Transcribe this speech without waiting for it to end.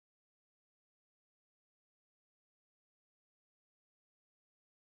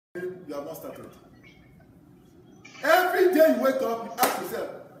you have not started. Every day you wake up, you ask yourself,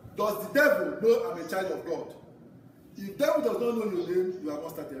 does the devil know I'm a child of God? If the devil does not know your name, you have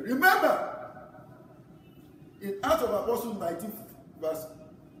not started. Remember, in Acts of Apostles 19, verse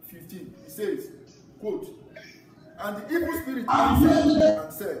 15, it says, quote, and the evil spirit answered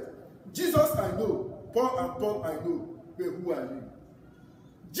and said, Jesus I know, Paul and Paul I know, but who are you?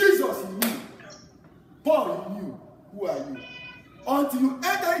 Jesus he knew, Paul he knew, who are you? Until you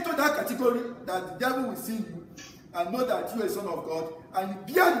enter into that category that the devil will see you and know that you are a son of God and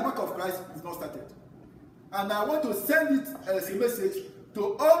you bear the work of Christ, is not started. And I want to send it as a message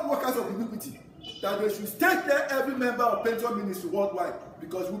to all workers of iniquity that they should take there every member of Pentium Ministry worldwide,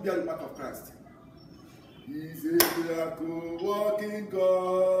 because we bear the mark of Christ. He's a miracle working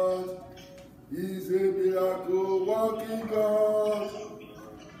God. He's a miracle working God.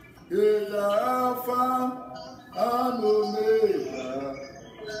 He's the Alpha and Omega.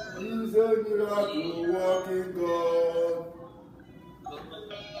 He's a miracle working God.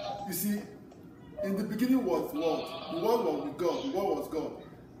 You see, in the beginning was the Word. The Word was with God. The Word was God.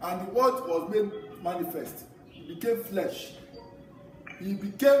 And the Word was made manifest. He became flesh. He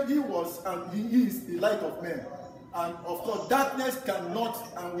was, and he is the light of men. And of course, darkness cannot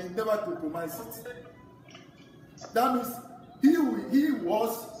and will never compromise it. That means he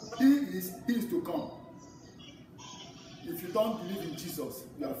was, he is to come. If you don't believe in Jesus,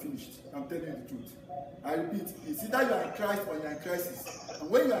 you are finished. I'm telling you the truth. I repeat, it's either you are in Christ or you are in crisis.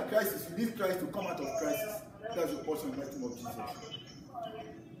 And when you are in crisis, you need Christ to come out of crisis. That's the portion of the name of Jesus.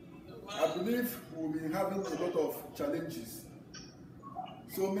 I believe we'll be having a lot of challenges.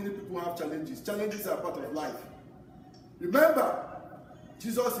 So many people have challenges. Challenges are part of life. Remember,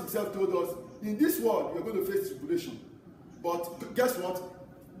 Jesus himself told us, in this world, you're going to face tribulation. But guess what?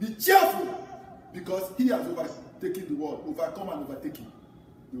 Be cheerful, because he has overtaken the world, overcome and overtaken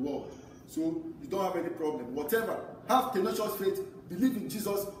the world. So you don't have any problem. Whatever, have tenacious faith, believe in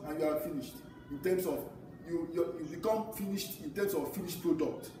Jesus, and you are finished. In terms of, you become finished in terms of finished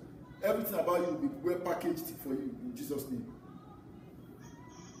product. Everything about you will be well packaged for you in Jesus' name.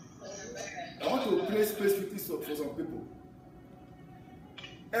 I want to play specifically for some people.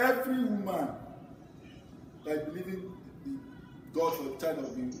 Every woman that believing God for the child of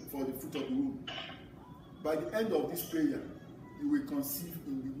for the fruit of the womb, by the end of this prayer, you will conceive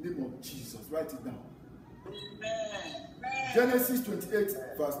in the name of Jesus. Write it down. Amen. Genesis 28,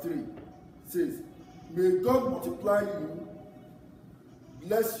 verse 3 says, may God multiply you,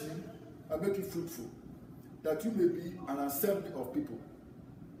 bless you, and make you fruitful, that you may be an assembly of people.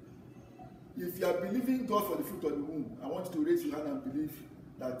 If you are believing God for the fruit of the womb, I want you to raise your hand and believe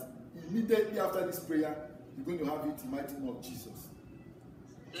that immediately after this prayer, you're going to have it in the mighty name of Jesus.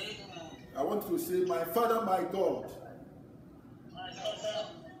 I want you to say, my Father, my God,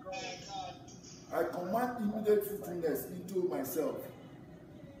 I command immediate fruitfulness into myself.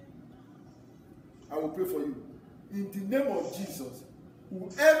 I will pray for you. In the name of Jesus,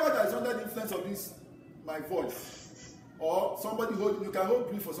 whoever that is under the influence of this, my voice, or somebody holding, you can hold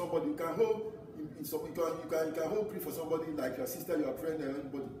grief for somebody, you can hold you can hold grief for somebody like your sister, your friend, or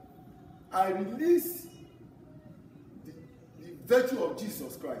anybody. I release the virtue of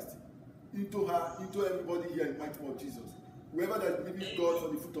Jesus Christ into her, into everybody here in the mighty name of Jesus. Whoever that is believing God for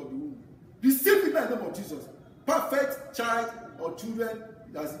the fruit of the womb, receive it in the name of Jesus. Perfect child or children,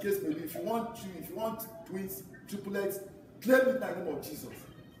 as the case may be. If you want twins, triplets, claim it in the name of Jesus.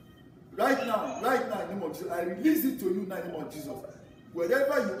 Right now, in the name of Jesus, I release it to you in the name of Jesus.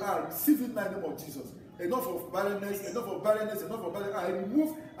 Wherever you are, receive it in the name of Jesus. Enough of barrenness, enough of barrenness.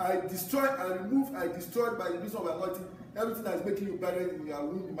 I destroy by the reason of anointing everything that is making you barren in your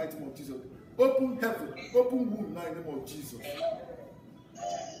womb in the mighty name of Jesus. Open heaven, open womb in the name of Jesus.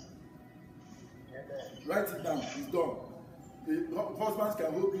 Write it down, it's done. The husbands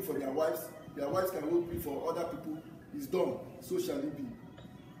can hold grief for their wives can hold grief for other people. It's done. So shall it be.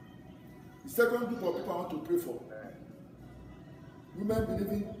 The second group of people I want to pray for. Women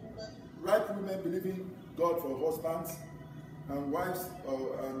believing, ripe women believing God for husbands and wives,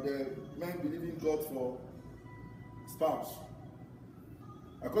 and men believing God for spouse.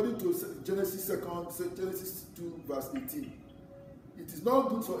 According to Genesis 2 verse 18, it is not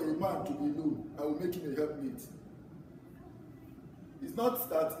good for a man to be alone. I will make him a helpmate. It's not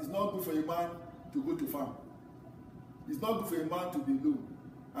that it's not good for a man to go to farm. It's not good for a man to be alone.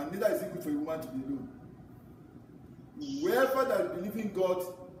 And neither is it good for a woman to be alone. Whoever that is believing God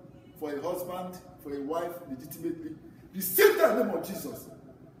for a husband, for a wife, legitimately, receive that name of Jesus.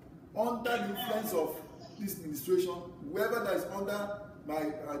 Under the influence of this ministration, whoever that is under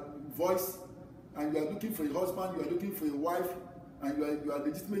my voice, and you are looking for a husband, you are looking for a wife, and you are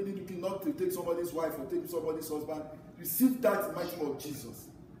legitimately looking not to take somebody's wife or take somebody's husband, receive that in the mighty name of Jesus.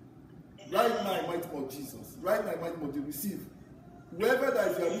 Right now, in the mighty name of Jesus. Right now, in the mighty name of Jesus. Receive. Whoever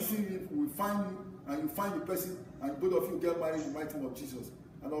that you are receiving will find you, and you find the person, and both of you get married in the mighty name of Jesus.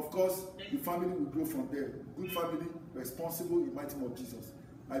 And of course, the family will grow from there. Good family, responsible in the mighty name of Jesus.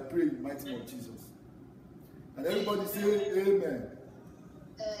 I pray in the mighty name of Jesus. And everybody say amen.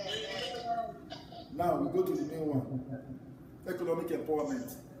 Now we go to the main one. Economic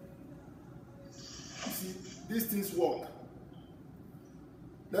empowerment. You see, these things work.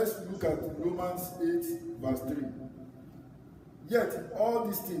 Let's look at Romans 8, verse 3. Yet in all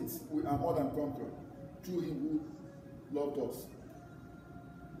these things we are more than conquerors through him who loved us.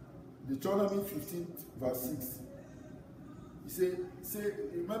 Deuteronomy 15, verse 6. He say,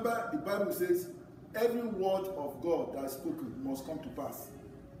 remember the Bible says, every word of God that is spoken must come to pass.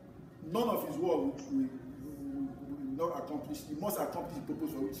 None of his word will not accomplish. He must accomplish the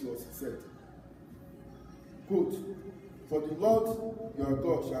purpose for which he was said. Quote, for the Lord your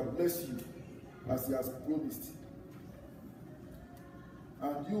God shall bless you as he has promised.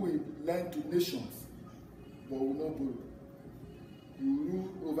 And you will lend to nations, but will not borrow. You will rule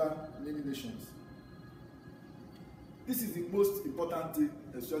over many nations. This is the most important thing,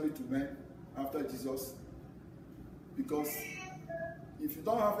 especially to men after Jesus. Because if you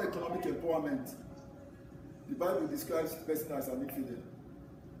don't have economic empowerment, the Bible describes the person as an infidel.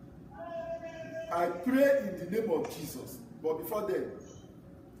 I pray in the name of Jesus, but before then,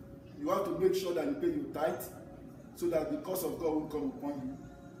 you have to make sure that you pay your tithe, so that the curse of God won't come upon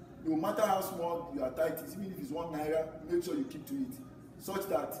you. No matter how small your tithe is, even if it's 1 naira, make sure you keep to it, such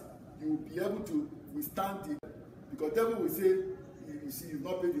that you will be able to withstand it. Because the devil will say, you see, you've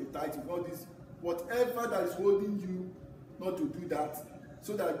not paid your tithe, you've not this, whatever that is holding you not to do that,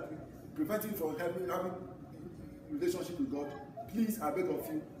 so that preventing you from having relationship with God, please, I beg of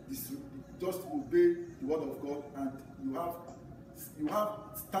you, just obey the word of God, and you have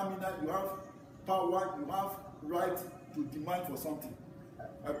stamina, you have power, you have right to demand for something.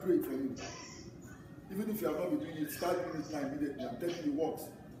 I pray for you. Even if you have not been doing it, start doing it now immediately. I'm telling you what.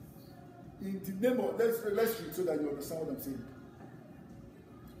 In the name of, let's read so that you understand what I'm saying.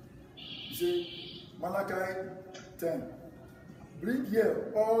 You say, Malachi 10, bring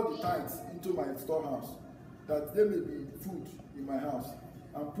here all the tithes into my storehouse, that there may be food in my house,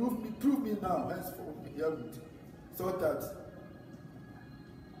 and prove me now henceforth herewith, so that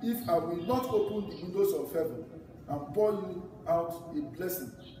if I will not open the windows of heaven and pour you out a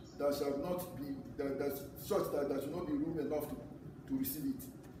blessing that shall not be such that there should not be room enough to receive it.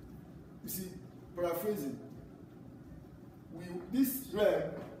 You see, paraphrasing, this realm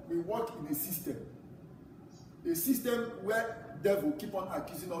will work in a system where devil keep on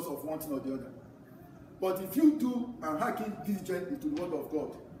accusing us of one thing or the other. But if you do and hearken diligently to the word of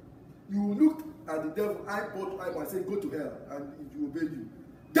God, you will look at the devil eyeball and say, go to hell, and it will obey you.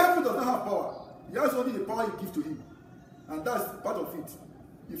 Devil does not have power. He has only the power you give to him. And that's part of it.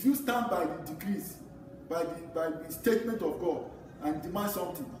 If you stand by the decrees, by the statement of God, and demand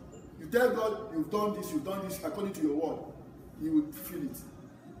something, you tell God, you've done this according to your word, he will feel it.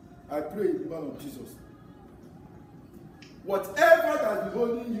 I pray in the name of Jesus. Whatever that is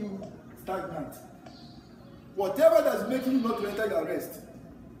holding you stagnant, whatever that is making you not to enter your rest,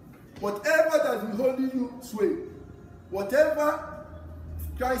 whatever that is holding you sway, whatever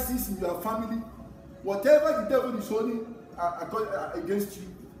crisis in your family, whatever the devil is holding against you,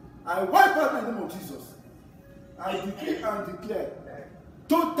 I wipe out in the name of Jesus. I decree and declare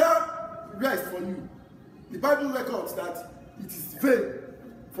total rest for you. The Bible records that it is vain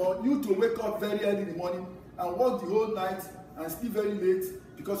for you to wake up very early in the morning and work the whole night and sleep very late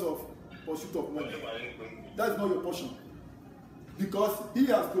because of pursuit of money. That's not your portion. Because he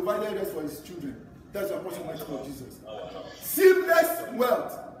has provided rest for his children. That's your portion in the name of Jesus. Seamless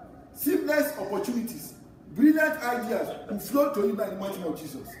wealth, seamless opportunities, brilliant ideas will flow to you in the mighty name of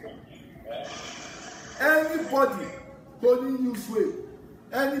Jesus. Anybody holding you sway,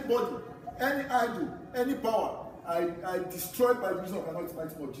 anybody, any idol, any power, I destroy by the reason of the mighty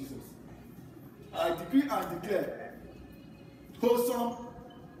name of Jesus. I decree and declare wholesome,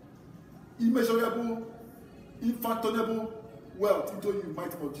 immeasurable, unfathomable wealth into you in the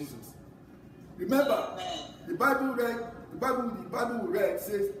mighty name of Jesus. Remember, the Bible we read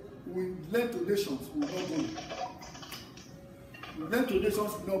says, we lend to nations, we will not borrow. We lend to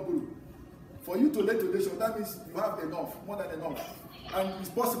nations, we will not borrow. For you to lend to nations, that means you have enough, more than enough. And it's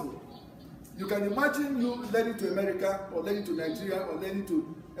possible. You can imagine you lending to America, or lending to Nigeria, or lending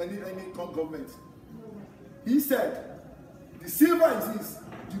to any government. He said, the silver is his,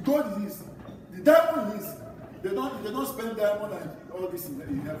 the gold is his, the diamond is his, They don't spend diamond and all this in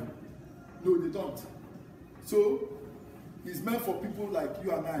heaven. No, they don't. So it's meant for people like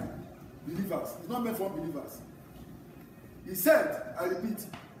you and I, believers. It's not meant for unbelievers. He said, I repeat,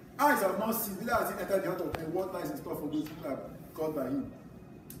 eyes have not seen, neither has it entered the heart of men what lies in store for those who are called by him.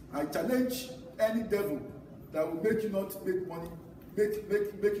 I challenge any devil that will make you not make money, make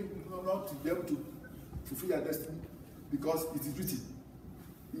you not to be able to fulfill your destiny, because it is written.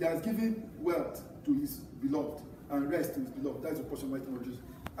 He has given wealth to his beloved and rest to his beloved. That is the portion of my Jesus.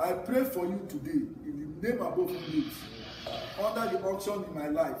 I pray for you today in the name above all names, under the unction in my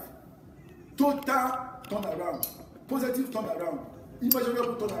life. Total turnaround, positive turnaround,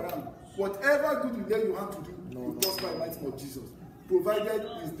 immeasurable turnaround. Whatever good you lay your hand to do, you prosper in the mighty name of Jesus. Provided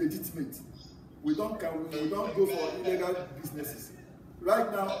is legitimate. We don't go for illegal businesses.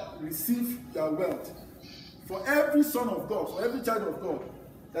 Right now, receive your wealth. For every son of God, for every child of God,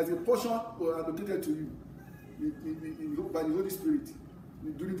 there's a portion allocated to you by the Holy Spirit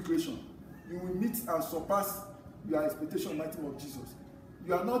during the creation. You will meet and surpass your expectation in the mighty name of Jesus.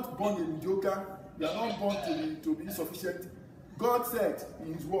 You are not born a mediocre. You are not born to be insufficient. God said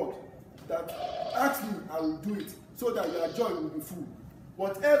in his word that ask me, I will do it, so that your joy will be full.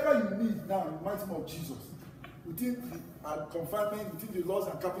 Whatever you need now in the mighty name of Jesus, within the confinement, within the laws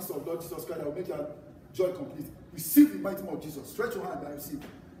and caprices of Lord Jesus Christ, that will make your joy complete. Receive in the mighty name of Jesus. Stretch your hand and receive.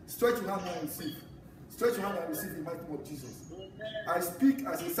 Stretch your hand and receive. Stretch your hand and receive in the mighty name of Jesus. I speak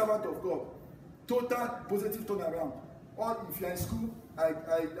as a servant of God. Total positive turnaround. Or if you are in school,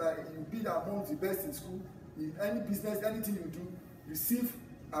 you be among the best in school. In any business, anything you do, receive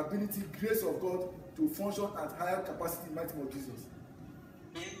ability, grace of God to function at higher capacity in the mighty name of Jesus.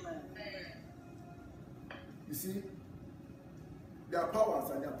 Amen. You see, there are powers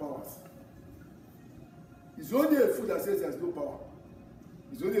and there are powers. It's only a fool that says there's no power.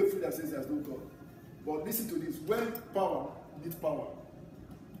 It's only a fool that says there's no God. But listen to this. When power needs power,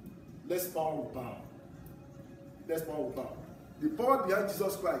 less power will bow. Less power will bow. The power behind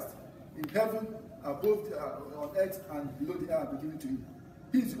Jesus Christ in heaven, above, on earth, and below the earth will be given to him.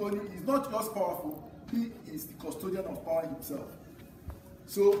 He's not just powerful, he is the custodian of power himself.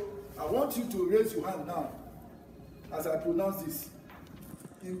 So I want you to raise your hand now as I pronounce this.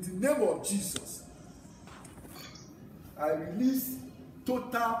 In the name of Jesus, I release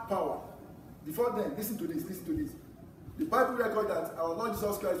total power. Before then, listen to this, listen to this. The Bible records that our Lord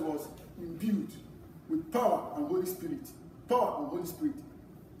Jesus Christ was imbued with power and Holy Spirit. Power and Holy Spirit.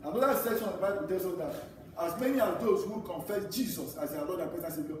 Another section of the Bible tells us that as many as those who confess Jesus as their Lord and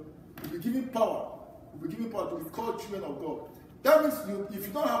personal Savior will be given power. Will be given power to be called children of God. That means if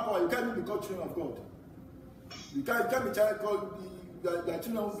you don't have power, you can't even be called children of God. You can't be called, your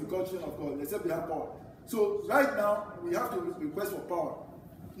children won't be called children of God except they have power. So right now, we have to request for power.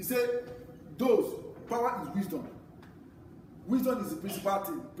 He said, power is wisdom. Wisdom is the principal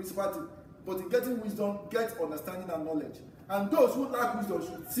thing. But in getting wisdom, get understanding and knowledge. And those who lack wisdom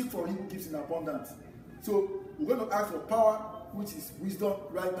should seek for him who gives in abundance. So we're going to ask for power, which is wisdom,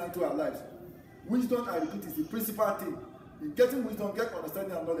 right now into our lives. Wisdom, I repeat, is the principal thing. In getting wisdom, get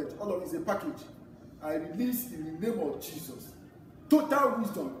understanding and knowledge. All of it is a package. I release in the name of Jesus. Total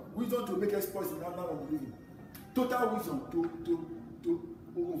wisdom. Wisdom to make exploits in the land of the living. Total wisdom to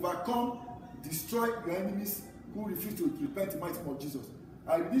overcome, destroy your enemies who refuse to repent in the mighty name of Jesus.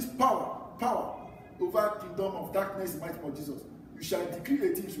 I release power over kingdom of darkness in the mighty name of Jesus. You shall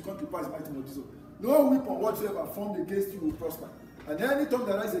decree a thing should come to pass in the mighty name of Jesus. No weapon whatsoever formed against you will prosper. And any tongue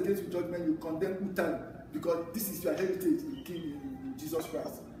that rises against you judgment, you condemn utterly, because this is your heritage in Jesus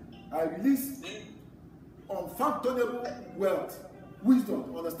Christ. I release unfathomable wealth,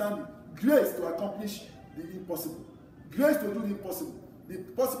 wisdom, understanding, grace to accomplish the impossible. Grace to do the impossible. The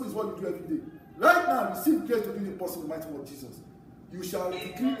possible is what you do every day. Right now, receive grace to do the impossible in the mighty name of Jesus. You shall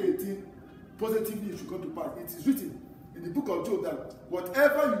decree a thing positively, it should come to pass. It is written in the book of Job that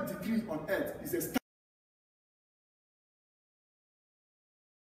whatever you decree on earth is established